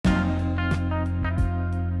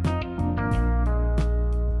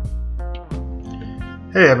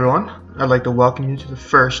Hey everyone, I'd like to welcome you to the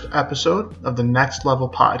first episode of the Next Level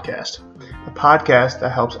Podcast, a podcast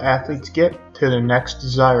that helps athletes get to their next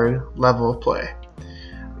desired level of play.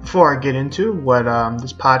 Before I get into what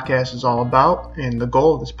this podcast is all about and the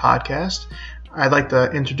goal of this podcast, I'd like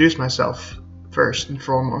to introduce myself first and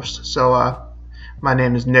foremost. So my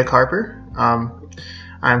name is Nick Harper.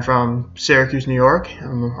 I'm from Syracuse, New York.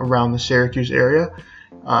 I'm around the Syracuse area.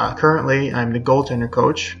 Currently, I'm the goaltender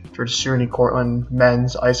coach for the SUNY Cortland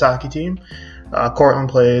men's ice hockey team. Cortland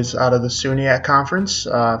plays out of the SUNYAC conference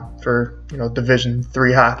for Division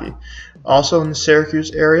III hockey. Also in the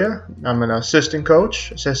Syracuse area, I'm an assistant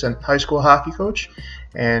high school hockey coach,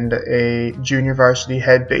 and a junior varsity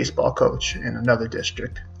head baseball coach in another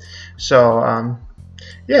district. So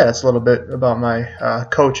that's a little bit about my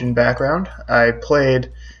coaching background. I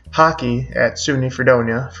played hockey at SUNY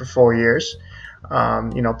Fredonia for 4 years.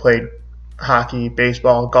 Played hockey,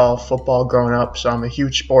 baseball, golf, football growing up, so I'm a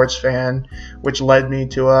huge sports fan, which led me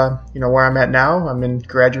to where I'm at now. I'm in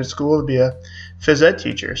graduate school to be a phys ed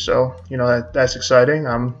teacher, so that's exciting.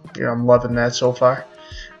 I'm loving that so far.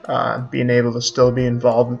 Being able to still be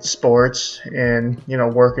involved with sports and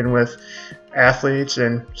working with athletes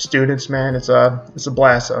and students, man, it's a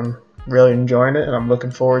blast. I'm really enjoying it, and I'm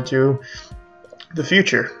looking forward to the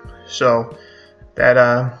future. So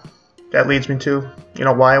that leads me to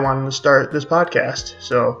why I wanted to start this podcast.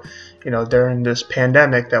 So during this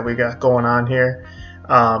pandemic that we got going on here,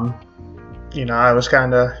 I was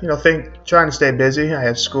kind of trying to stay busy. I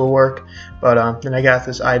had schoolwork, but then I got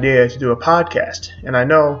this idea to do a podcast. And I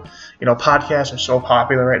know podcasts are so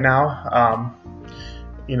popular right now.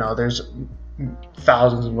 There's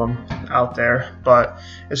thousands of them out there, but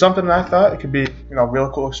it's something that I thought it could be a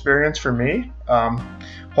real cool experience for me.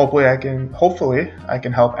 Hopefully I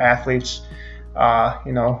can help athletes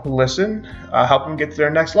who listen, help them get to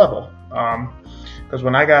their next level. Because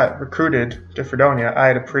when I got recruited to Fredonia, I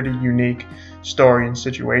had a pretty unique story and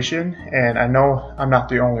situation, and I know I'm not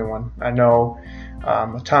the only one. I know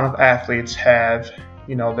a ton of athletes have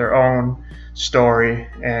their own story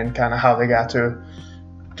and kind of how they got to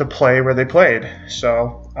play where they played.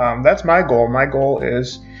 So that's my goal. My goal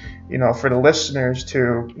is for the listeners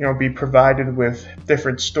to be provided with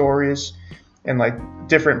different stories and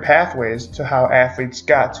different pathways to how athletes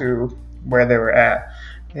got to where they were at.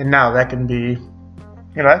 And now that can be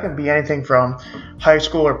anything from high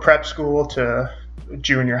school or prep school to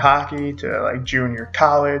junior hockey to junior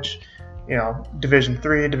college, Division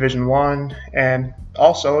III, Division I, and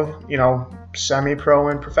also semi-pro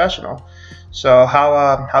and professional. So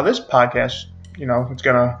how this podcast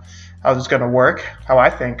how it's gonna work, how I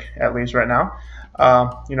think at least right now.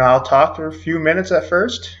 I'll talk for a few minutes at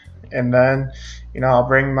first, and then I'll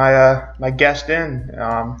bring my guest in.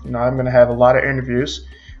 I'm gonna have a lot of interviews,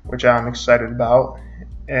 which I'm excited about.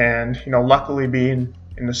 And luckily being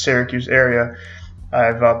in the Syracuse area,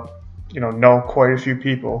 I've know quite a few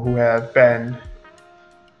people who have been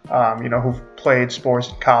who've played sports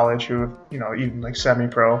in college, who even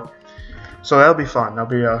semi-pro. So that'll be fun. There'll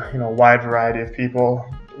be a wide variety of people,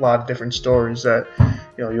 a lot of different stories that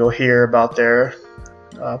you'll hear about their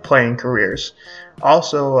playing careers.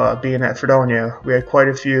 Also, being at Fredonia, we had quite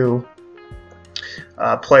a few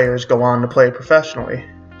players go on to play professionally.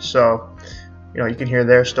 So you can hear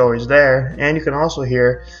their stories there, and you can also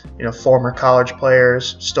hear former college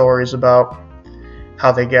players' stories about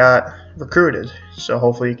how they got recruited. So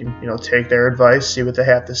hopefully you can take their advice, see what they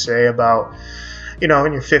have to say about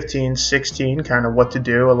when you're 15, 16, kind of what to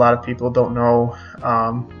do. A lot of people don't know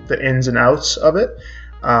the ins and outs of it.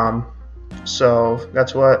 So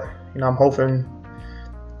that's what I'm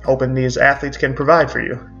hoping these athletes can provide for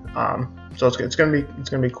you. So it's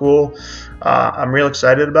gonna be cool. I'm real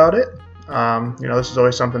excited about it. This is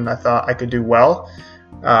always something I thought I could do well.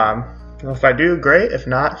 If I do, great. If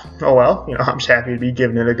not, oh well. I'm just happy to be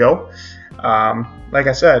giving it a go. Like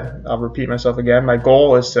I said, I'll repeat myself again. My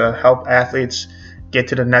goal is to help athletes get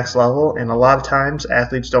to the next level, and a lot of times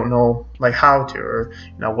athletes don't know how to, or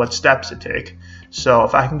what steps to take. So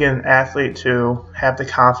if I can get an athlete to have the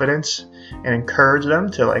confidence and encourage them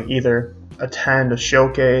to either attend a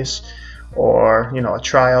showcase or a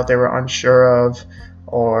tryout they were unsure of,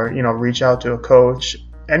 or reach out to a coach,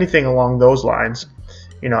 anything along those lines,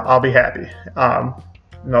 I'll be happy.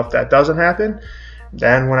 If that doesn't happen,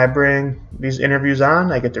 then when I bring these interviews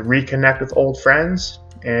on, I get to reconnect with old friends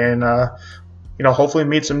and hopefully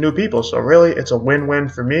meet some new people. So really, it's a win-win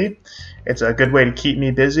for me. It's a good way to keep me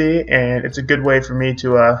busy, and it's a good way for me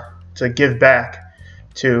to give back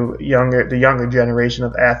to the younger generation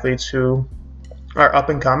of athletes who are up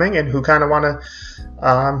and coming and who kind of want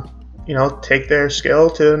to take their skill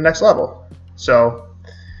to the next level. So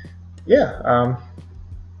yeah, um,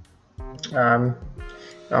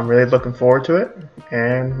 I'm really looking forward to it,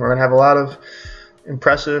 and we're gonna have a lot of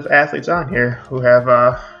impressive athletes on here who have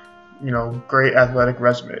great athletic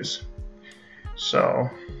resumes. So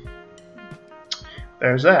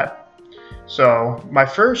there's that. So my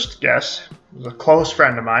first guest was a close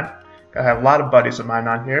friend of mine. I have a lot of buddies of mine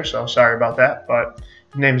on here, so sorry about that. But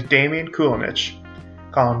his name is Damian Kulinich.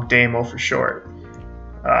 Call him Damo for short.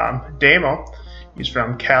 Damo, he's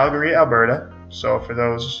from Calgary, Alberta. So for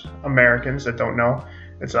those Americans that don't know,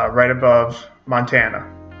 it's right above Montana.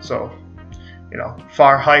 So,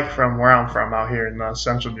 far hike from where I'm from out here in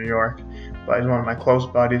central New York. But he's one of my close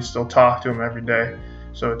buddies. Still talk to him every day.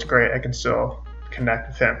 So it's great. I can still connect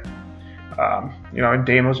with him. In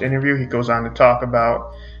Damo's interview, he goes on to talk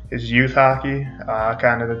about his youth hockey,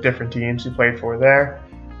 kind of the different teams he played for there,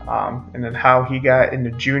 and then how he got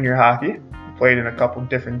into junior hockey. He played in a couple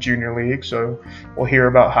different junior leagues, so we'll hear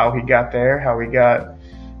about how he got there, how he got,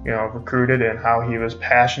 recruited, and how he was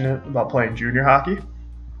passionate about playing junior hockey.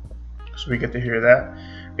 So we get to hear that.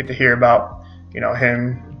 We get to hear about,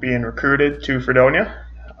 him being recruited to Fredonia,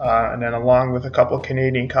 and then along with a couple of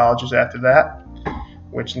Canadian colleges after that,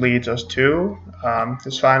 which leads us to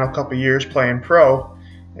his final couple years playing pro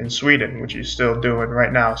in Sweden, which he's still doing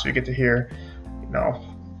right now. So you get to hear,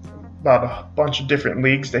 about a bunch of different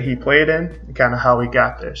leagues that he played in and kind of how he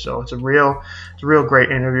got there. So it's a real great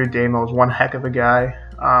interview. Damo is one heck of a guy.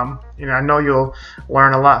 I know you'll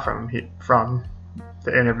learn a lot from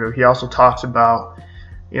the interview. He also talks about,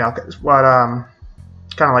 what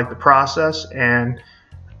kind of like the process and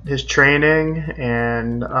his training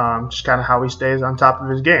and just kind of how he stays on top of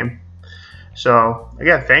his game. So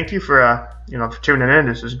again, thank you for for tuning in.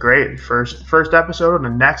 This is great. First episode of the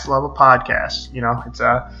Next Level podcast.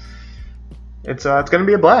 It's going to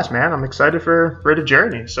be a blast, man. I'm excited for the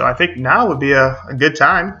journey. So I think now would be a good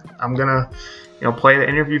time. I'm gonna play the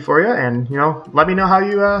interview for you, and let me know how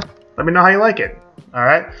you like it. All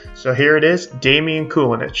right. So here it is, Damian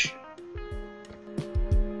Kulinich.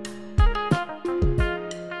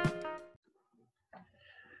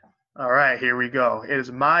 All right, here we go. It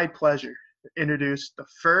is my pleasure to introduce the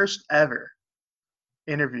first ever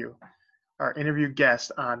our interview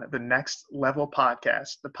guest on the Next Level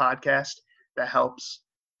podcast, the podcast that helps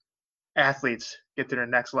athletes get to their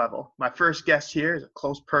next level. My first guest here is a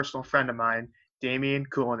close personal friend of mine, Damian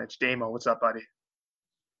Kulinich. Damo, what's up, buddy?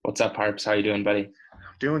 What's up, Harps? How you doing, buddy?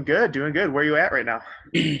 Doing good. Where are you at right now?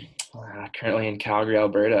 Currently in Calgary,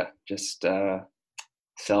 Alberta. Just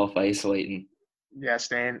self-isolating. Yeah,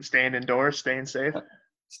 staying indoors, staying safe.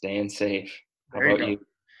 Staying safe. How There about you go.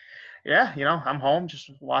 Yeah, I'm home. Just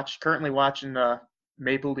currently watching the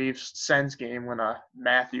Maple Leafs Sens game when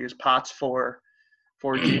Matthews pots for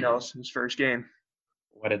Genos his first game.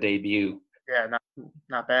 What a debut. Yeah,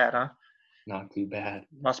 not bad, huh? Not too bad.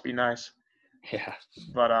 Must be nice. Yeah.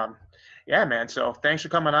 But yeah, man. So thanks for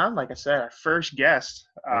coming on. Like I said, our first guest.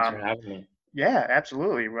 Thanks for having me. Yeah,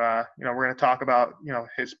 absolutely. We're going to talk about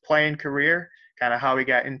his playing career, kind of how he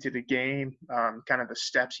got into the game, kind of the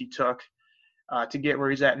steps he took to get where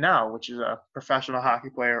he's at now, which is a professional hockey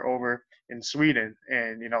player over in Sweden.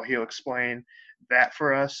 And he'll explain that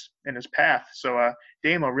for us in his path. So,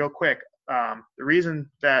 Damo, real quick, the reason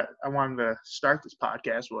that I wanted to start this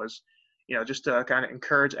podcast was, just to kind of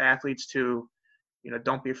encourage athletes to,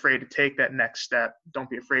 don't be afraid to take that next step. Don't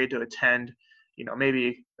be afraid to attend,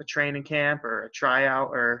 maybe a training camp or a tryout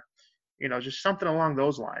or, just something along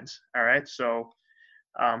those lines. All right. So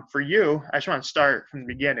for you, I just want to start from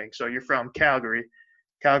the beginning. So you're from Calgary,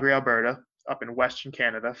 Alberta, up in Western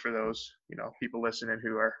Canada. For those, people listening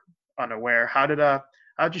who are unaware,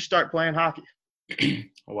 how'd you start playing hockey?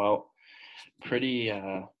 Well, pretty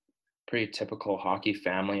typical hockey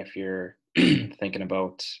family if you're thinking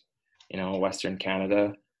about, Western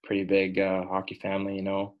Canada. Pretty big hockey family,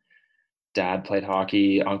 Dad played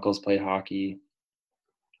hockey, uncles played hockey,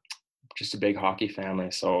 just a big hockey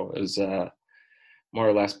family. So it was more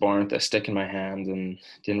or less born with a stick in my hand and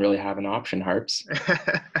didn't really have an option, Harps.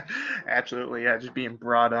 Absolutely, yeah, just being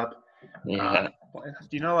brought up. Yeah.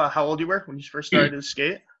 Do you know how old you were when you first started to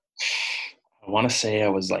skate? I want to say I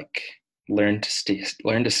was like learn to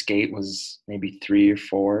skate was maybe 3 or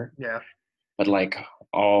 4. Yeah. But like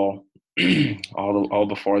all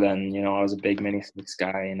before then, I was a big mini six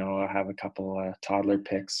guy. I have a couple toddler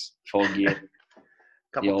picks, full gear.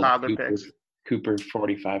 Couple toddler picks. Cooper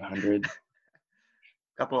 4500.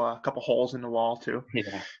 Couple holes in the wall too.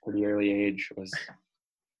 Yeah, pretty early age was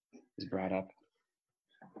brought up.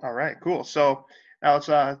 All right, cool. So now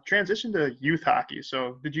let's transition to youth hockey.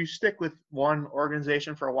 So did you stick with one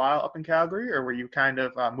organization for a while up in Calgary, or were you kind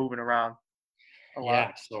of moving around? Oh wow.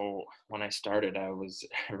 Yeah, so when I started, I was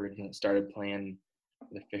originally started playing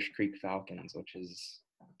the Fish Creek Falcons, which is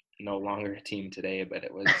no longer a team today, but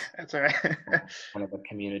it was That's all right. kind of a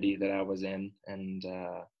community that I was in, and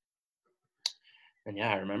yeah,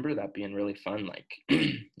 I remember that being really fun. Like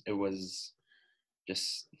it was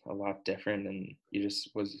just a lot different, and you just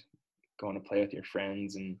was going to play with your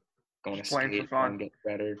friends and going to Just playing for skate, trying fun, to get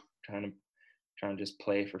better, trying to just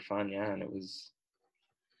play for fun. Yeah, and it was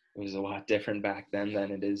a lot different back then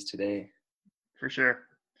than it is today. for sure.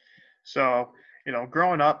 So,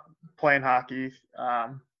 growing up playing hockey,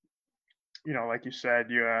 like you said,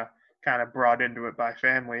 you kind of brought into it by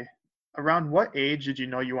family. Around what age did you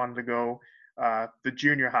know you wanted to go the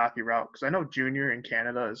junior hockey route? Because I know junior in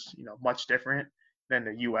Canada is, much different than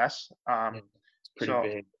the U.S. Yeah, it's pretty So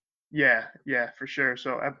big. yeah, for sure.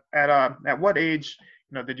 So at what age,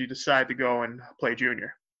 did you decide to go and play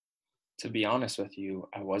junior? To be honest with you,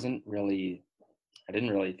 I didn't really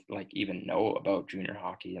like even know about junior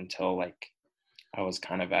hockey until like I was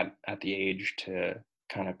kind of at the age to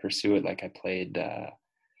kind of pursue it. Like I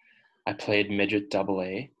played midget double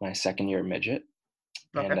A my second year midget,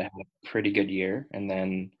 Okay. and I had a pretty good year. And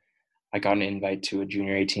then I got an invite to a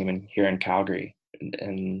junior A team here in Calgary.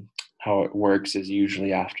 And how it works is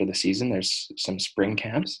usually after the season, there's some spring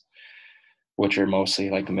camps, which are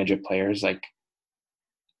mostly like midget players, like,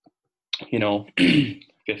 you know,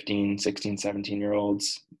 15, 16, 17-year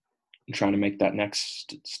olds trying to make that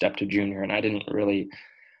next step to junior. And I didn't really,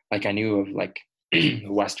 like, I knew of like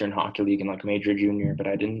Western Hockey League and like Major Junior, but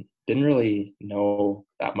I didn't really know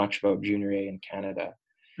that much about Junior A in Canada.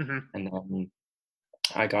 Hmm. And then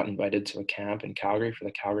I got invited to a camp in Calgary for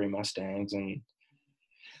the Calgary Mustangs, and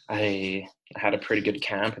I had a pretty good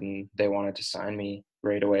camp, and they wanted to sign me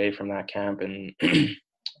right away from that camp. And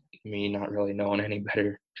me not really knowing any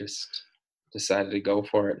better, just decided to go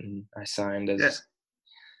for it, and I signed Yeah. as,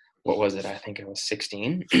 what was it? I think I was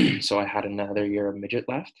 16, so I had another year of midget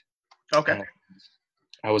left, Okay. and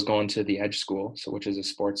I was going to the Edge School, so which is a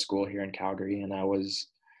sports school here in Calgary, and I was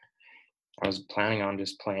planning on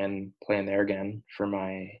just playing there again for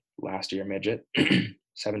my last year midget,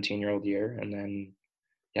 17-year-old year. And then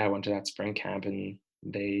yeah, I went to that spring camp, and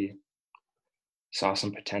they saw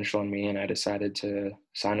some potential in me, and I decided to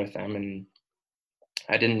sign with them. And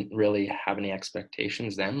I didn't really have any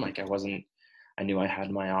expectations then. Like I knew I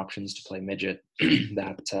had my options to play midget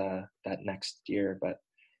that next year, but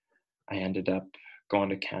I ended up going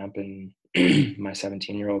to camp in my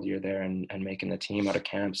 17-year-old year there, and making the team out of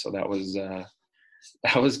camp. So that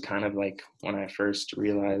was kind of like when I first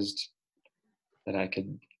realized that I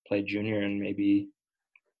could play junior and maybe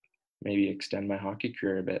extend my hockey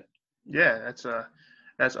career a bit. Yeah,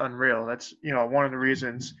 that's unreal. That's one of the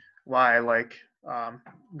reasons why I like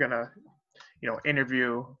gonna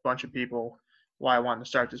interview a bunch of people, why I wanted to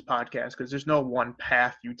start this podcast, because there's no one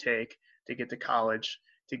path you take to get to college,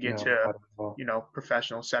 to get No, to not at all.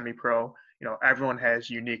 professional, semi-pro. Everyone has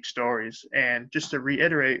unique stories. And just to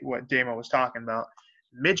reiterate what Damo was talking about,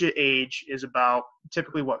 midget age is about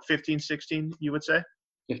typically what, 15, 16, you would say?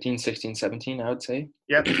 15, 16, 17, I would say.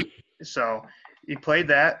 Yep. So he played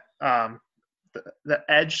that. The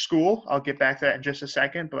Edge School, I'll get back to that in just a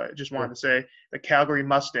second, but I just wanted to say the Calgary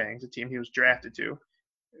Mustangs, the team he was drafted to,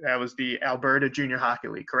 that was the Alberta Junior Hockey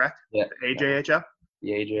League, correct? Yeah, The yeah, AJHL?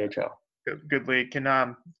 the AJHL. Good league.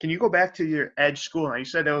 Can you go back to your Edge School? Now you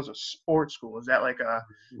said that was a sports school. Is that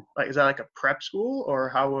is that like a prep school, or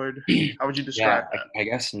how would you Yeah, describe that? I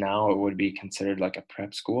guess now it would be considered like a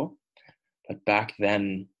prep school, but back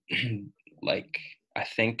then, like I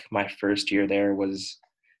think my first year there was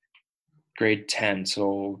grade 10,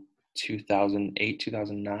 so 2008,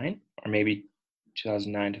 2009, or maybe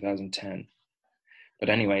 2009, 2010. But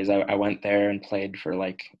anyways, I went there and played for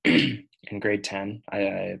like in grade 10,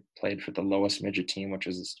 I played for the lowest midget team, which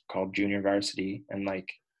is called junior varsity, and like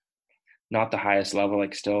not the highest level,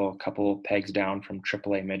 like still a couple pegs down from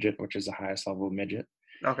AAA midget, which is the highest level of midget.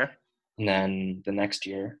 Okay. And then the next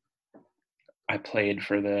year, I played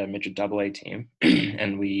for the midget double A team,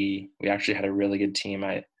 and we actually had a really good team.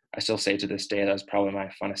 I still say to this day that was probably my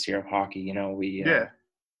funnest year of hockey. Yeah.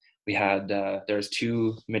 We had there was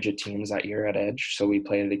two midget teams that year at Edge, so we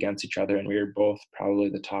played against each other, and we were both probably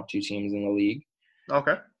the top two teams in the league.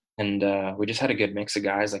 Okay. And we just had a good mix of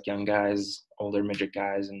guys, like young guys, older midget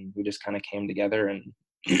guys, and we just kind of came together. And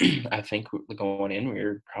I think going in, we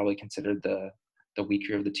were probably considered the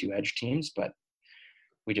weaker of the two Edge teams, but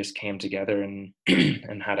we just came together and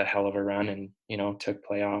and had a hell of a run, and took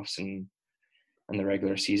playoffs and the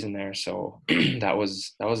regular season there. So that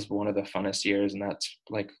was one of the funnest years, and that's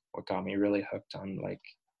like what got me really hooked on like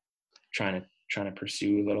trying to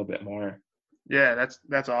pursue a little bit more. Yeah,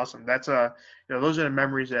 that's awesome. That's those are the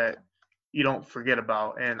memories that you don't forget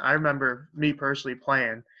about. And I remember me personally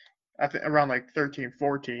playing. I think around like 13,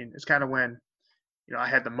 14 is kind of when I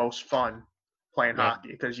had the most fun playing Yeah,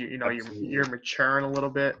 hockey because you're absolutely. maturing a little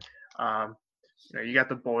bit. Um, you got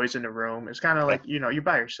the boys in the room. It's kind of Yeah, like you're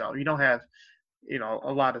by yourself. You don't have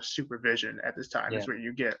a lot of supervision at this time. yeah. It's where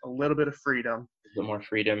you get a little bit of freedom. A bit more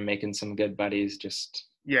freedom, making some good buddies, just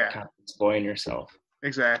Yeah, kind of exploring yourself.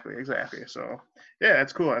 exactly, exactly. So yeah,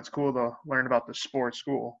 that's cool. That's cool to learn about the sports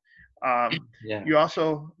school. Um, Yeah, you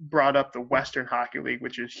also brought up the Western Hockey League,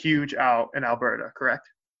 which is huge out in Alberta, correct?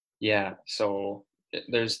 yeah. So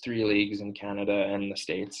there's three leagues in Canada and the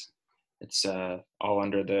States. It's all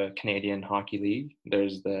under the Canadian Hockey League.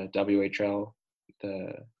 There's the WHL,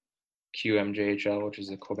 the QMJHL, which is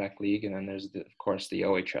the Quebec League, and then there's of course the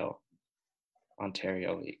OHL,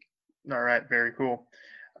 Ontario League. All right, very cool.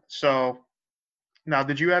 So now,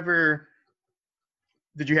 did you have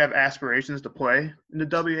aspirations to play in the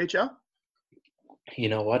WHL? You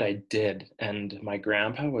know what? I did, and my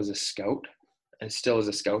grandpa was a scout, and still is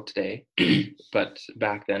a scout today. But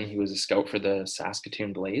back then, he was a scout for the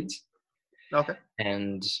Saskatoon Blades, Okay.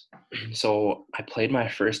 and so I played my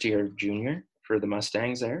first year of junior for the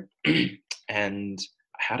Mustangs there, and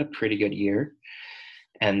I had a pretty good year.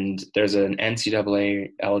 And there's an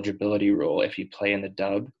NCAA eligibility rule: if you play in the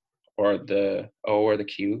dub or the O or the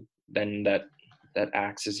Q, then that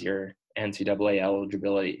acts as your NCAA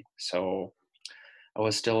eligibility. So I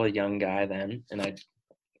was still a young guy then, and I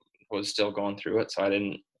was still going through it, so I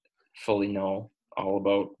didn't fully know all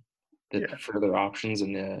about the Yeah. further options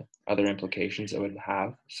and the other implications it would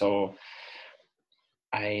have. So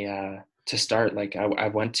to start, like I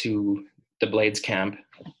went to the Blades camp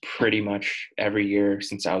pretty much every year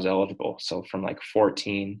since I was eligible. So from like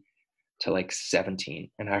 14 to like 17.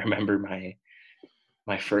 And I remember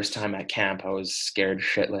my first time at camp, I was scared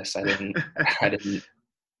shitless. I didn't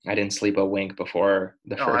I didn't sleep a wink before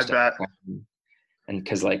the Oh, I first bet. time. And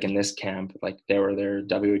because like in this camp, like they were their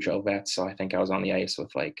WHL vets, so I think I was on the ice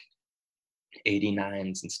with like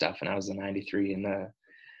 89s and stuff, and I was a 93 in the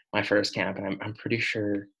my first camp, and I'm pretty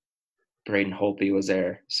sure Braden Holtby was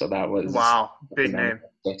there, so Wow, the big memory name.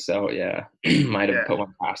 that sticks out. Yeah, might have Yeah. put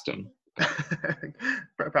one past him,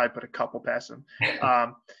 but Probably put a couple past him.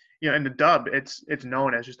 Um, in the dub, it's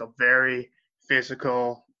known as just a very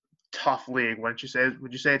physical, tough league. Wouldn't you say?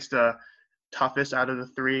 Would you say it's the toughest out of the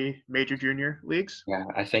three major junior leagues? yeah,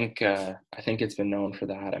 I think it's been known for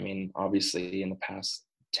that. I mean, obviously in the past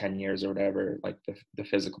 10 years or whatever, like the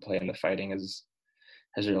physical play and the fighting has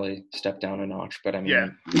really stepped down a notch. But I Yeah.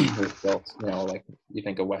 mean, there's still, like you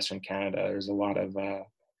think of Western Canada, there's a lot of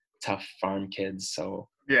tough farm kids, so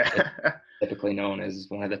it's Yeah. typically known as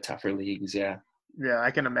one of the tougher leagues. Yeah, Yeah,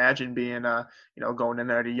 I can imagine being going in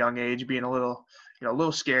there at a young age, being a little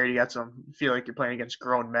scared. You got some you feel like you're playing against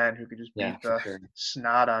grown men who could just yeah, beat for the sure.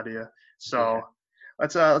 snot out of you. Yeah, So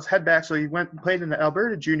let's head back. So you played in the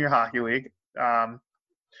Alberta Junior Hockey League.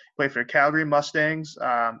 Played for Calgary Mustangs.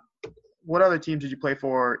 What other teams did you play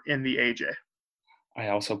for in the AJ? I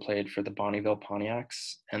also played for the Bonnyville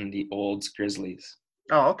Pontiacs and the Olds Grizzlies.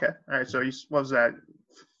 Oh, okay. All right. So what was that?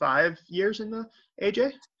 5 years in the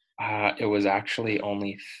AJ? It was actually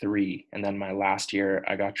only 3, and then my last year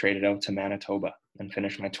I got traded out to Manitoba and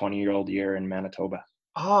finished my 20-year-old year in Manitoba.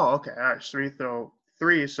 Oh, okay. All right.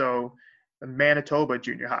 Three. So the Manitoba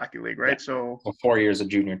Junior Hockey League, Yeah, right? So so 4 years of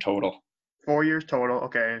junior total. 4 years total.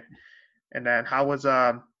 Okay. And then how was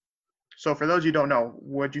so for those you don't know,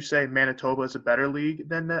 would you say Manitoba is a better league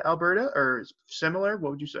than the Alberta or similar?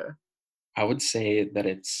 What would you say? I would say that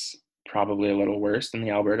it's probably a little worse than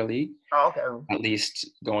the Alberta League. Oh, okay. At least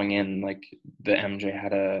going in, like the MJ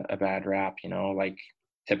had a bad rap, like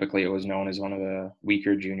typically it was known as one of the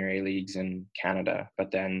weaker junior A leagues in Canada.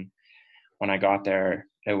 But then when I got there,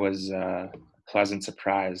 it was a pleasant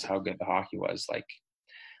surprise how good the hockey was. Like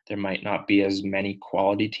there might not be as many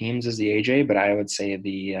quality teams as the AJ, but I would say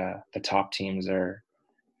the top teams are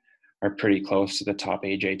pretty close to the top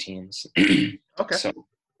AJ teams. Okay. so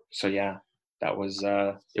so yeah, that was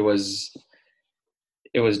it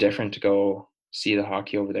was different to go see the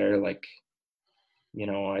hockey over there. Like,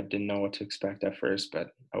 I didn't know what to expect at first, but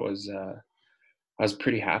I was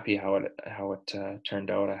pretty happy how it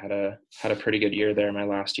turned out. I had a pretty good year there my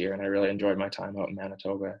last year, and I really enjoyed my time out in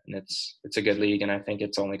Manitoba. And it's a good league, and I think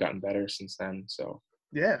it's only gotten better since then. So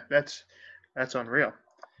Yeah, that's unreal.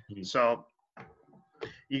 mhm, So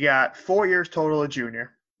you got 4 years total of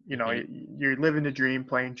junior. mhm. You're living the dream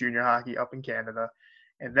playing junior hockey up in Canada.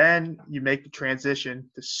 And then you make the transition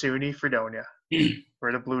to SUNY Fredonia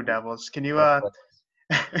for the Blue Devils. Can you,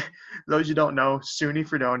 those you don't know, SUNY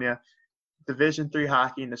Fredonia, Division III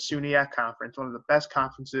hockey in the SUNYAC conference, one of the best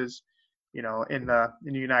conferences, in the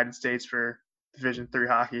United States for Division III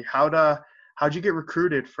hockey. How'd you get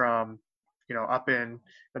recruited from, up in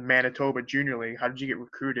the Manitoba Junior League? How did you get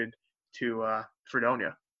recruited to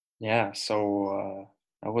Fredonia? Yeah, so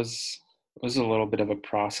that was a little bit of a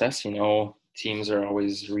process. Teams are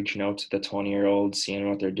always reaching out to the 20-year-olds, seeing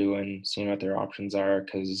what they're doing, seeing what their options are,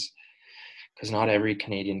 because not every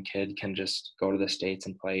Canadian kid can just go to the States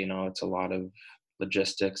and play. It's a lot of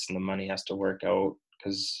logistics, and the money has to work out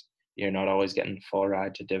because you're not always getting full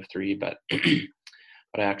ride to Div 3. But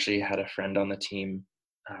but I actually had a friend on the team,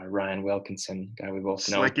 Ryan Wilkinson, guy we both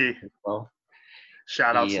know. Slicky. Well,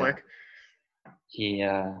 Shout out Slick.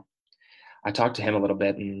 I talked to him a little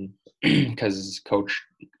bit, and because Coach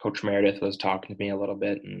Meredith was talking to me a little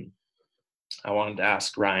bit, and I wanted to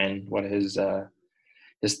ask Ryan what his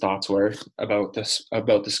thoughts were about the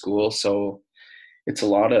school. So it's a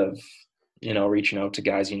lot of reaching out to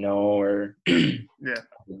guys or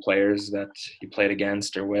players that you played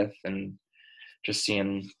against or with, and just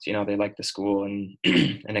seeing they like the school, and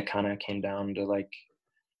and it kind of came down to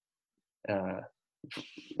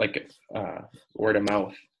word of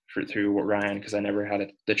mouth through Ryan, because I never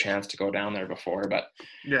had the chance to go down there before. But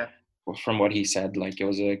from what he said, it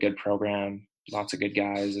was a good program, lots of good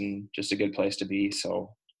guys, and just a good place to be.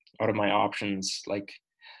 So out of my options, I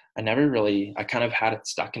kind of had it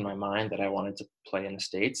stuck in my mind that I wanted to play in the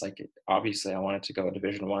States. Obviously I wanted to go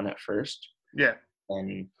Division I at first. Yeah.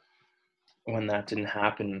 And when that didn't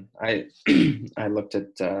happen, I looked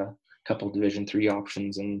at a couple Division III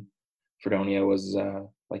options, and Fredonia was,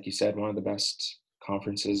 like you said, one of the best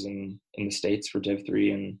conferences in the States for Div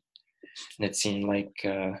 3, and it seemed like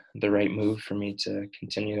the right move for me to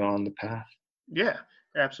continue on the path. Yeah,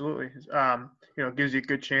 absolutely. It gives you a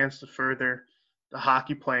good chance to further the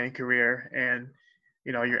hockey playing career and,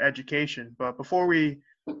 your education. But before we,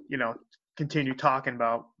 continue talking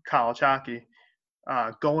about college hockey,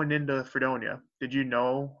 going into Fredonia, did you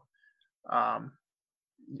know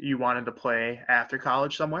you wanted to play after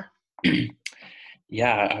college somewhere?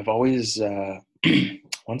 Yeah, I've always,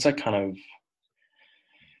 once I kind of,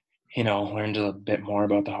 learned a bit more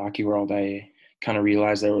about the hockey world, I kind of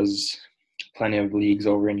realized there was plenty of leagues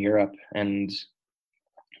over in Europe. And,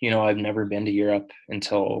 I've never been to Europe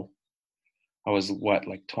until I was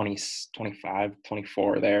 20, 25,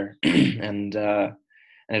 24 there. And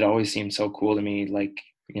it always seemed so cool to me.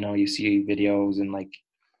 You see videos and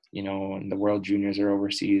and the World Juniors are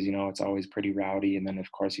overseas, it's always pretty rowdy. And then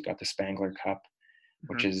of course you got the Spangler Cup,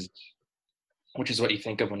 which is what you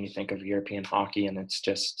think of when you think of European hockey. And it's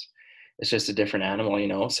just a different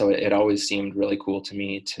animal, so it always seemed really cool to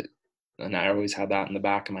me and I always had that in the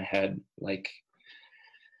back of my head,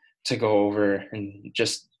 to go over and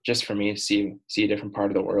just for me to see a different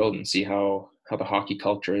part of the world and see how the hockey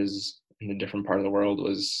culture is in a different part of the world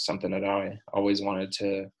was something that I always wanted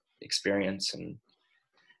to experience. And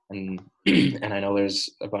I know there's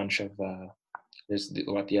a bunch of there's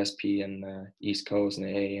the SP and the East Coast and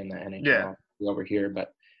the A and the NHL over here,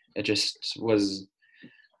 but it just was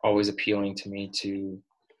always appealing to me to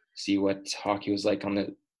see what hockey was like on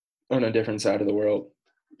a different side of the world.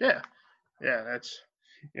 Yeah, that's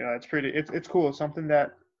it's pretty. It's cool. It's something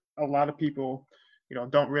that a lot of people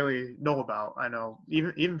don't really know about. I know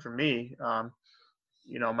even for me,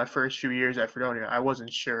 my first few years at Fredonia, I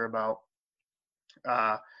wasn't sure about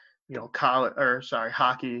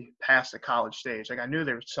hockey past the college stage. I knew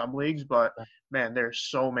there were some leagues, but man, there's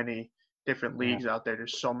so many different leagues out there.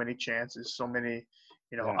 There's so many chances, so many,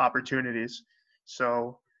 opportunities.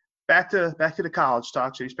 So back to the college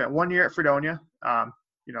talk. So you spent 1 year at Fredonia.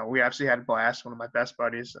 We actually had a blast. One of my best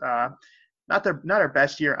buddies. Not our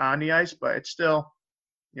best year on the ice, but it still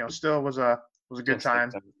was a good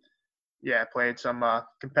time. Yeah, played some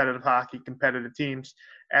competitive hockey, competitive teams.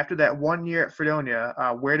 After that 1 year at Fredonia,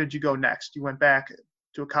 where did you go next? You went back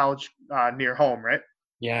to a college near home, right?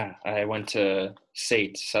 Yeah, I went to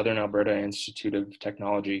SAIT, Southern Alberta Institute of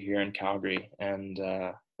Technology here in Calgary, and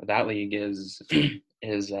that league is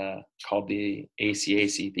called the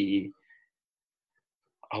ACAC, the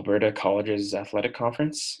Alberta Colleges Athletic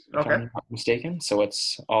Conference, if I'm not mistaken. So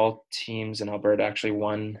it's all teams in Alberta, actually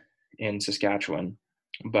one in Saskatchewan,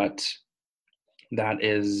 but that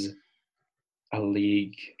is a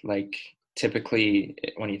league typically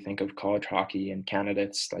when you think of college hockey in Canada,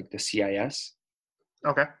 it's the CIS.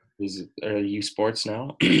 Okay. Is U Sports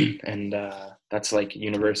now, and that's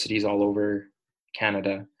universities all over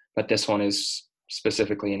Canada, but this one is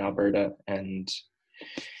specifically in Alberta, and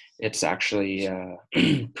it's actually a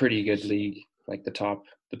pretty good league. The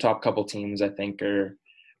top couple teams I think are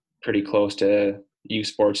pretty close to U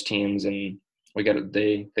Sports teams, and they get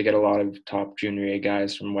a lot of top junior A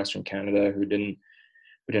guys from Western Canada who didn't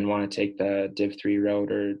want to take the Div 3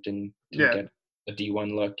 route or didn't Yeah. get a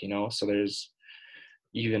D1 look, you know. So there's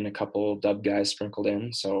even a couple dub guys sprinkled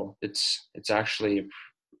in. So it's actually a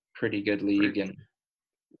pretty good league, and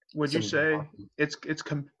Would you some good say hockey. it's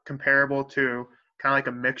comparable to kind of like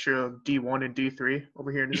a mixture of D1 and D3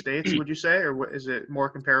 over here in the States? Would you say, or is it more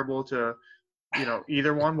comparable to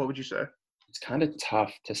either one? What would you say? It's kind of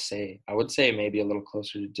tough to say. I would say maybe a little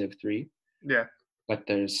closer to Div 3, Yeah. but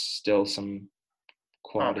there's still some Oh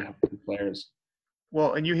quality man. hockey players.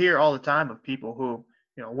 Well, and you hear all the time of people who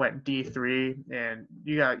went D3, and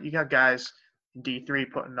you got guys in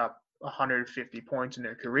D3 putting up 150 points in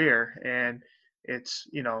their career, and it's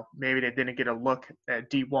maybe they didn't get a look at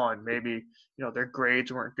D1, maybe their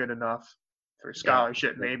grades weren't good enough for Yeah,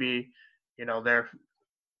 scholarship, maybe they're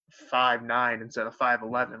 5'9" instead of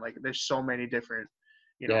 5'11". Like there's so many different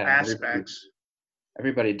yeah. aspects.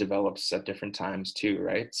 Everybody develops at different times too,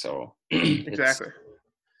 right? So Exactly.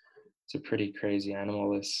 it's a pretty crazy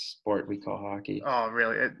animal, this sport we call hockey. Oh,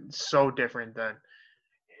 really? It's so different than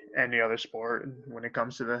any other sport when it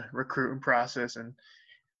comes to the recruiting process and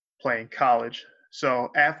playing college.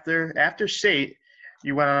 So after SAIT,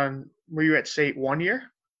 you went on. Were you at SAIT 1 year?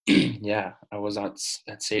 Yeah, I was at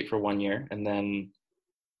SAIT for 1 year, and then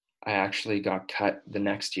I actually got cut the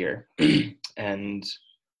next year and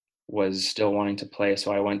was still wanting to play.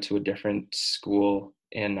 So I went to a different school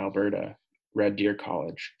in Alberta, Red Deer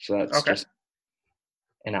College. So that's Okay, just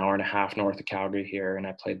an hour and a half north of Calgary here, and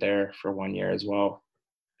I played there for 1 year as well.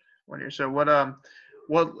 1 year. So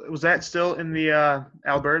what was that still in the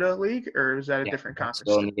Alberta League, or was that a Yeah, different that's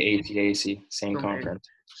conference? still in the ACAC, same Still in the conference.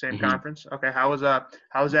 same Hmm. conference. Okay, how was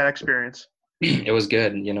that experience? It was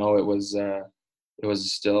good. You know, it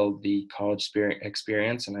was still the college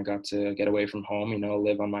experience, and I got to get away from home. You know,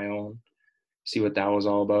 live on my own, see what that was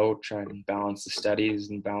all about. Try and balance the studies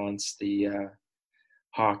and balance the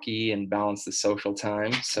hockey and balance the social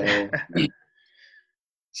time. So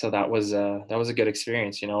that was a good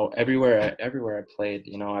experience. You know, everywhere I played.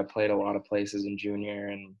 You know, I played a lot of places in junior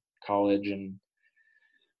and college, and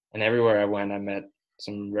everywhere I went, I met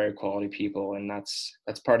some very quality people, and that's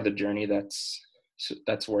part of the journey. That's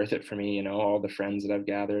worth it for me. You know, all the friends that I've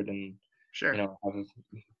gathered, and Sure. I have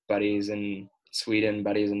buddies in Sweden,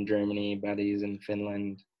 buddies in Germany, buddies in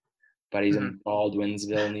Finland, buddies Mm-hmm. in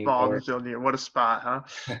Baldwinsville, New York, Baldwinsville, New York. What a spot, huh?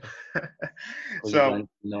 So, Cleveland.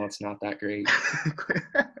 No, it's not that great.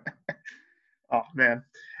 oh man.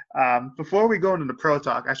 Before we go into the pro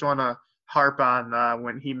talk, I just want to harp on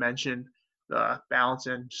when he mentioned the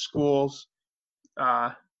balancing schools,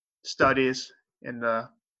 uh, studies, and the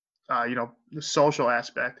social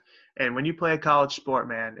aspect. And when you play a college sport,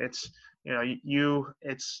 man, it's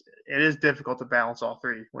it is difficult to balance all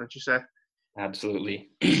three, wouldn't you say? Absolutely.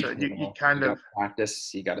 So you You kind got of to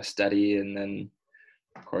practice, you got to study, and then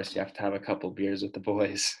of course you have to have a couple beers with the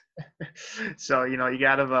boys. so you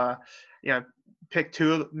gotta pick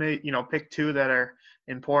two that are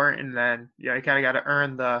important, and then you kind of got to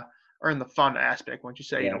earn the fun aspect. Once you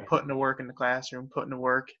say Yeah, putting the work in the classroom, putting the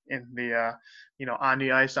work in the on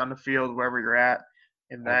the ice, on the field, wherever you're at,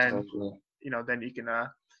 and then absolutely. then you can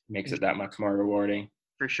Makes it that much more rewarding.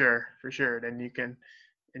 for sure then you can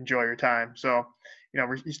enjoy your time. So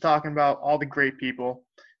he's talking about all the great people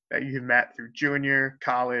that you've met through junior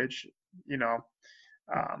college. you know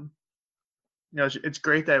um, it's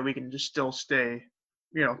great that we can just still stay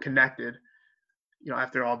connected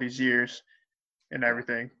after all these years and Yeah.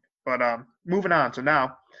 everything. But moving on, so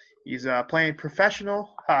now he's playing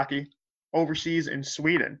professional hockey overseas in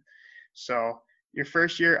Sweden. So your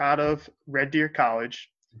first year out of Red Deer College,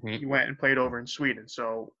 Mhm. you went and played over in Sweden.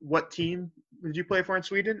 So what team did you play for in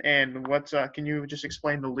Sweden, and what's can you just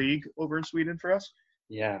explain the league over in Sweden for us?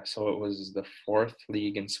 Yeah, so it was the fourth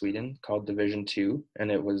league in Sweden called Division Two, and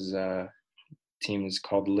it was team is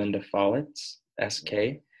called Linda Fallets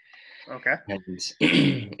SK, Okay. and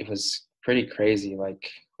it was pretty crazy.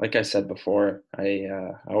 Like I said before, I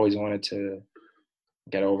always wanted to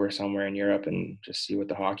get over somewhere in Europe and just see what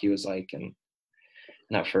the hockey was like, and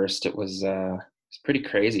at first it's pretty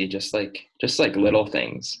crazy, just like little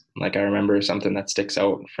things. Like I remember something that sticks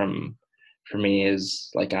out for me is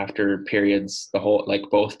like after periods, the whole like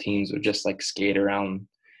both teams would just like skate around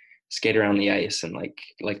the ice and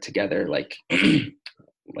like together, like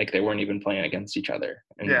like they weren't even playing against each other,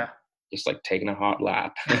 and Yeah. just like taking a hot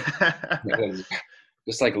lap. It was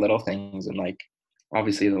just like little things, and like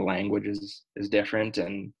obviously the language is different,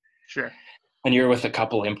 Sure. and you're with a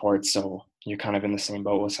couple imports, so you're kind of in the same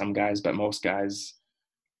boat with some guys, but most guys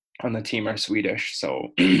on the team are Swedish.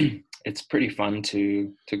 So it's pretty fun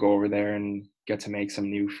to go over there and get to make some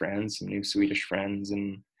new friends, some new Swedish friends,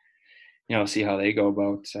 and see how they go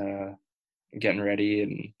about getting ready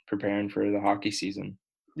and preparing for the hockey season.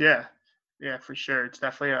 Yeah, yeah, for sure. It's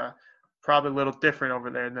definitely probably a little different over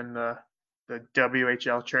there than the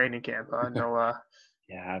WHL training camp. No,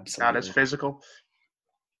 Yeah, not as absolutely. physical.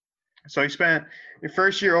 So you spent your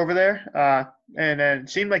first year over there, and then it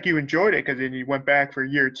seemed like you enjoyed it because then you went back for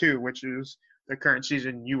year two, which is the current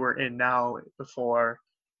season you were in now before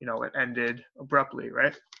it ended abruptly,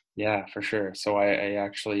 right? Yeah, for sure. So I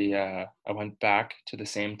actually I went back to the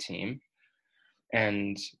same team,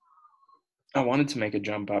 and I wanted to make a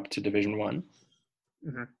jump up to Division One,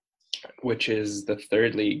 Mm-hmm. which is the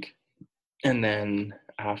third league. And then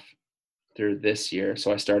after this year,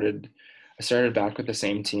 so I started back with the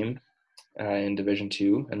same team in Division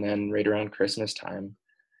Two, and then right around Christmas time,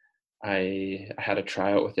 I had a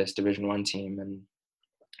tryout with this Division One team, and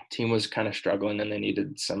team was kind of struggling, and they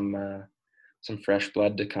needed some fresh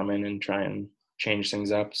blood to come in and try and change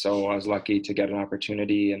things up. So I was lucky to get an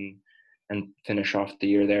opportunity and finish off the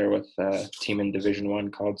year there with a team in Division One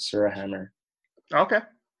called Surahammar. Okay.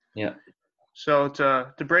 Yeah. So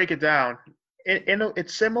to break it down,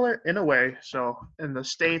 it's similar in a way. So in the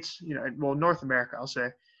states, well, North America, I'll say,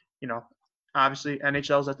 you know, obviously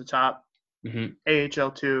NHL's at the top, Hmm.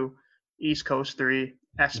 AHL two, East Coast three,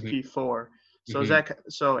 Hmm. SP four. So is Hmm. that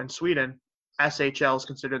so in Sweden, SHL is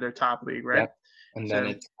considered their top league, right? Yep. And then So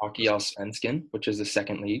it's Hockey Allsvenskan, which is the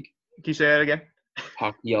second league. can you say that again?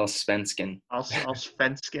 Hockey Allsvenskan.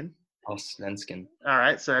 Allsvenskan. Allsvenskan. All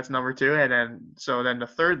right, so that's number two, and then the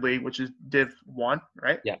third league, which is Div one,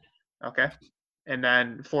 right? Yeah. Okay, and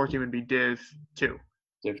then fourth team would be Div two.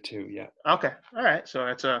 Div 2, yeah. Okay, all right, so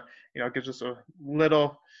that's it gives us a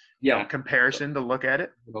little Yeah, comparison to look at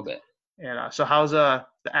it. a little bit. And so how's the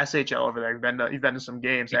SHL over there? You've been to some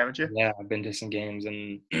games, haven't you? Yeah, I've been to some games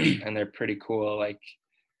and and they're pretty cool. Like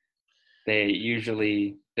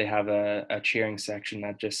they have a cheering section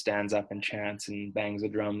that just stands up and chants and bangs the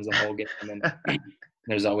drums the whole game, and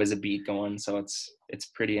there's always a beat going, so it's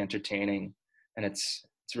pretty entertaining, and it's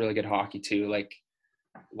really good hockey too. Like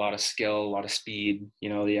a lot of skill, a lot of speed.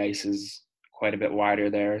 The ice is quite a bit wider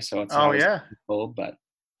there, so it's Oh not as yeah, full, but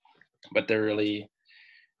they're really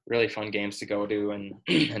fun games to go to, and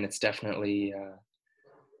and it's definitely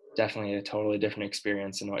a totally different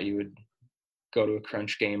experience than what you would go to a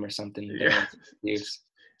Crunch game or something there yeah. in Syracuse.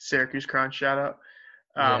 Syracuse Crunch, shout out.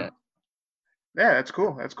 Yeah. Yeah, that's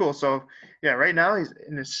cool. That's cool. So yeah, right now he's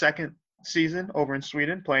in his second season over in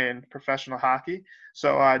Sweden playing professional hockey.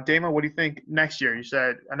 So Dama, what do you think next year? You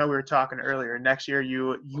said I know we were talking earlier. Next year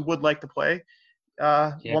you would like to play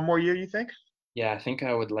Yeah. one more year. You think? Yeah, I think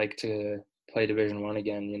I would like to play Division One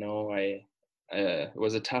again. It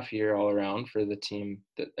was a tough year all around for the team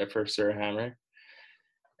that for Surhammer,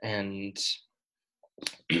 and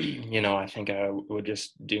I think I would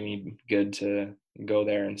just do me good to go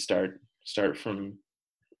there and start on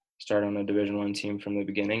a Division One team from the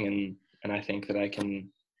beginning, and I think that I can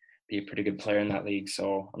be a pretty good player in that league.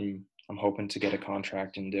 So I'm hoping to get a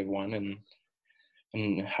contract in Div One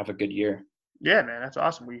and have a good year. Yeah, man, that's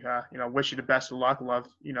awesome. We wish you the best of luck. Love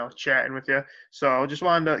chatting with you. So just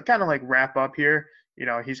wanted to kind of like wrap up here.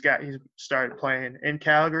 He's started playing in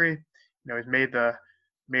Calgary. He's made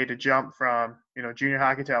the jump from junior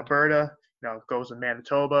hockey to Alberta. Goes to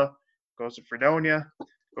Manitoba, goes to Fredonia,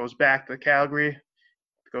 goes back to Calgary,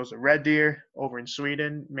 goes to Red Deer over in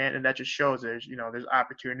Sweden. Man, and that just shows there's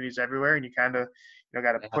opportunities everywhere, and you kind of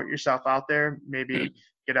got to put yourself out there. Maybe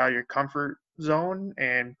get out of your comfort zone,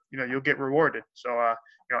 and you'll get rewarded. So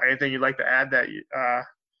anything you'd like to add that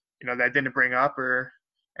that I didn't bring up, or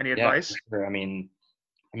any Yeah, advice? for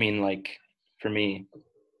sure. Like for me,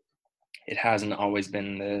 it hasn't always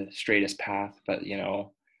been the straightest path, but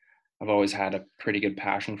I've always had a pretty good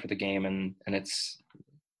passion for the game, and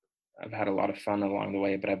I've had a lot of fun along the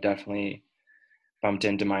way, but I've definitely bumped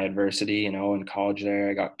into my adversity. In college there,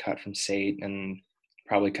 I got cut from SAIT and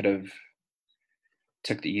probably could have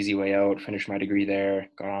took the easy way out, finished my degree there,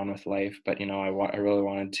 got on with life. But I really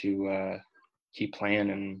wanted to keep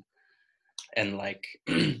playing, and like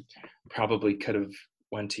probably could have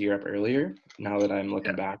went to Europe earlier. Now that I'm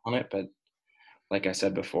looking back on it, but like I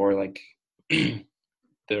said before, like the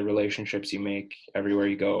relationships you make everywhere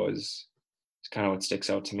you go is kind of what sticks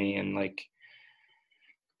out to me, and like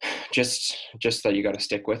just that you got to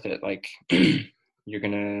stick with it. Like you're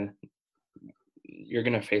gonna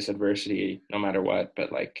face adversity no matter what,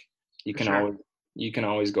 but like you can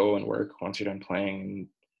always go and work once you're done playing, and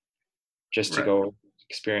just to go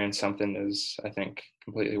experience something is, I think,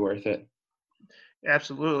 completely worth it.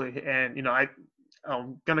 Absolutely, and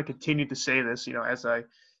I'm gonna continue to say this, as I,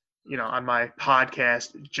 on my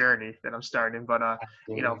podcast journey that I'm starting. But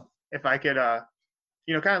Absolutely. if I could,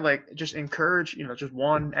 kind of like just encourage, just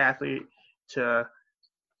one athlete to,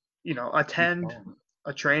 Keep attend going.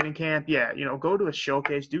 a training camp. Yeah, go to a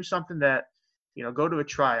showcase, do something that, go to a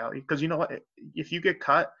tryout, because you know what, if you get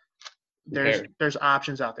cut, Who there's cares? there's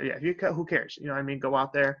options out there. Yeah, if you get cut, who cares? You know what I mean? Go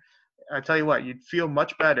out there. I tell you what, you'd feel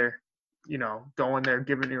much better, going there,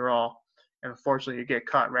 giving your all, and unfortunately you get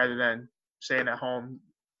cut rather than staying at home,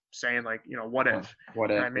 saying like, what What, if? what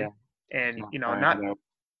You know if? what I Yeah, mean? And not trying it out.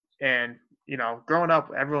 and growing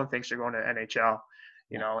up, everyone thinks they're going to NHL,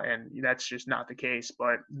 Yeah, and that's just not the case.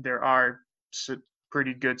 But there are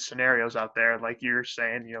pretty good scenarios out there, like you're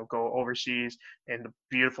saying, go overseas in the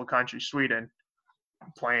beautiful country Sweden,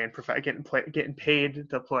 getting paid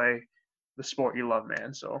to play the sport you love,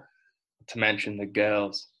 man. So. to mention the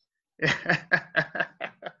girls.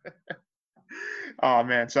 Oh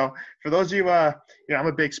man! So for those of you, I'm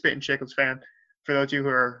a big Spittin' Chicklets fan. For those of you who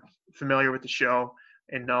are familiar with the show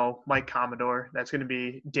and know Mike Commodore, that's going to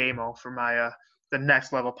be Damo for my the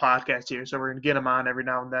Next Level podcast here. So we're going to get him on every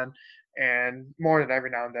now and then, and more than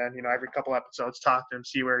every now and then. Every couple episodes, talk to him,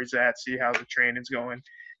 see where he's at, see how the training's going,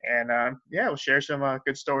 and yeah, we'll share some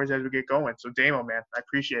good stories as we get going. So Damo, man, I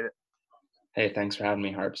appreciate it. Hey, thanks for having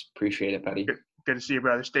me, Harps. Appreciate it, buddy. Good to see you,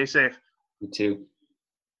 brother. Stay safe. You too.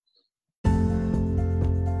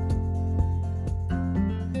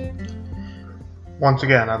 Once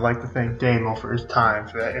again, I'd like to thank Damo for his time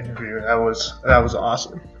for that interview. That was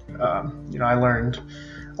awesome. I learned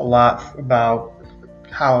a lot about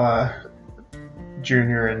how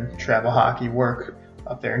junior and travel hockey work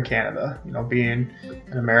up there in Canada. Being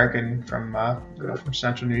an American from from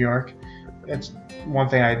Central New York, it's one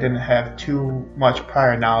thing I didn't have too much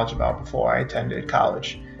prior knowledge about before I attended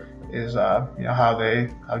college. Is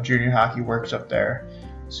how junior hockey works up there.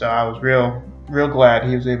 So I was real glad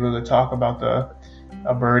he was able to talk about the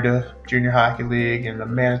Alberta Junior Hockey League and the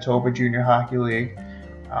Manitoba Junior Hockey League,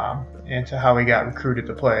 and to how he got recruited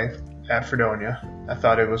to play at Fredonia. I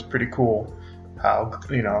thought it was pretty cool how,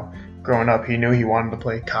 growing up, he knew he wanted to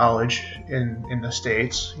play college in the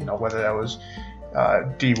States, whether that was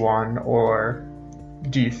D1 or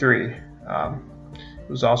D3. It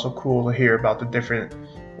was also cool to hear about the different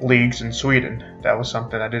leagues in Sweden. That was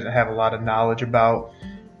something I didn't have a lot of knowledge about,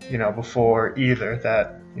 before either,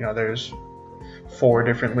 that, there's 4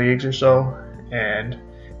 different leagues or so, and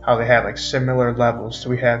how they have like similar levels to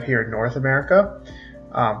we have here in North America,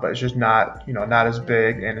 but it's just not as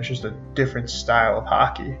big, and it's just a different style of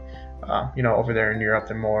hockey. Over there in Europe,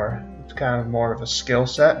 it's kind of more of a skill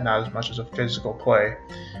set, not as much as a physical play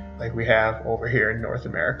like we have over here in North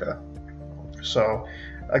America. So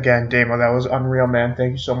again, Damo, that was unreal, man.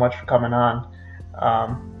 Thank you so much for coming on.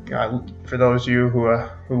 For those of you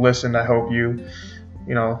who listened, I hope you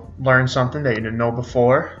learn something that you didn't know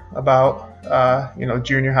before about,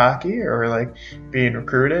 junior hockey or like being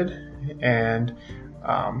recruited. And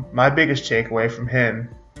my biggest takeaway from him,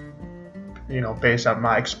 based on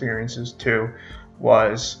my experiences too,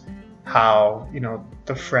 was how,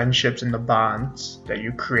 the friendships and the bonds that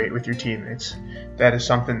you create with your teammates. That is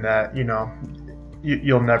something that,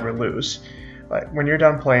 you'll never lose. Like when you're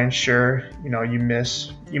done playing, sure, you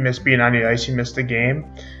miss being on the ice, you miss the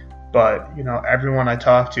game. But, everyone I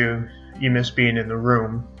talk to, you miss being in the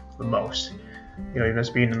room the most. You miss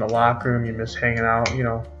being in the locker room, you miss hanging out,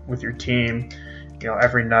 with your team,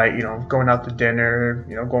 every night, going out to dinner,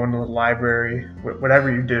 going to the library, whatever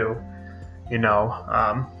you do,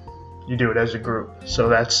 you do it as a group. So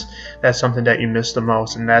that's something that you miss the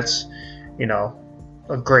most. And that's,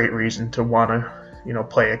 a great reason to want to,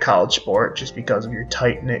 play a college sport, just because of your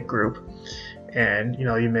tight-knit group. And,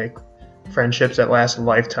 you make friendships that last a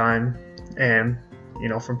lifetime, and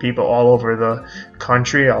from people all over the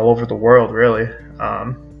country, all over the world, really.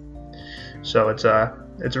 So it's a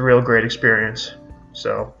real great experience.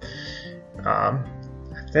 So I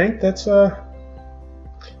think that's all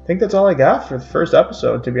I got for the first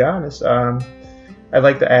episode, to be honest. I'd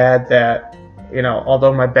like to add that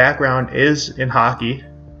although my background is in hockey,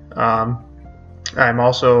 I'm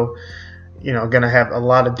also going to have a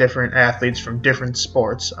lot of different athletes from different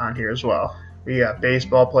sports on here as well. We got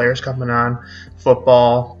baseball players coming on,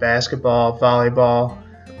 football, basketball, volleyball.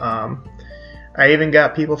 I even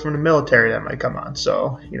got people from the military that might come on.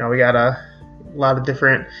 So, we got a lot of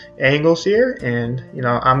different angles here, and,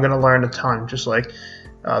 I'm going to learn a ton, just like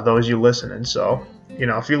those you listening. So,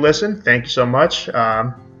 if you listen, thank you so much.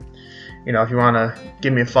 If you want to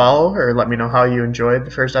give me a follow or let me know how you enjoyed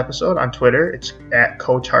the first episode on Twitter, it's at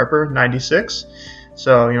Coach Harper 96.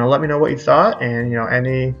 So, let me know what you thought, and,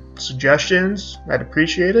 any suggestions, I'd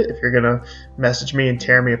appreciate it. If you're going to message me and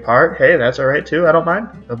tear me apart, hey, that's all right too. I don't mind.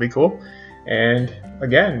 It'll be cool. And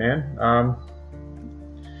again, man,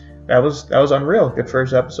 that was unreal. Good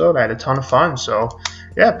first episode. I had a ton of fun. So,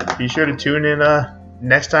 yeah, be sure to tune in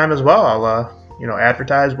next time as well. I'll,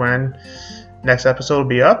 advertise when next episode will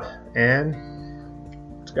be up, and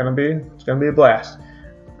it's gonna be a blast.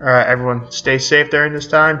 All right, everyone, stay safe during this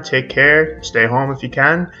time. Take care. Stay home if you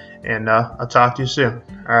can, and I'll talk to you soon.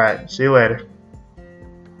 All right, see you later.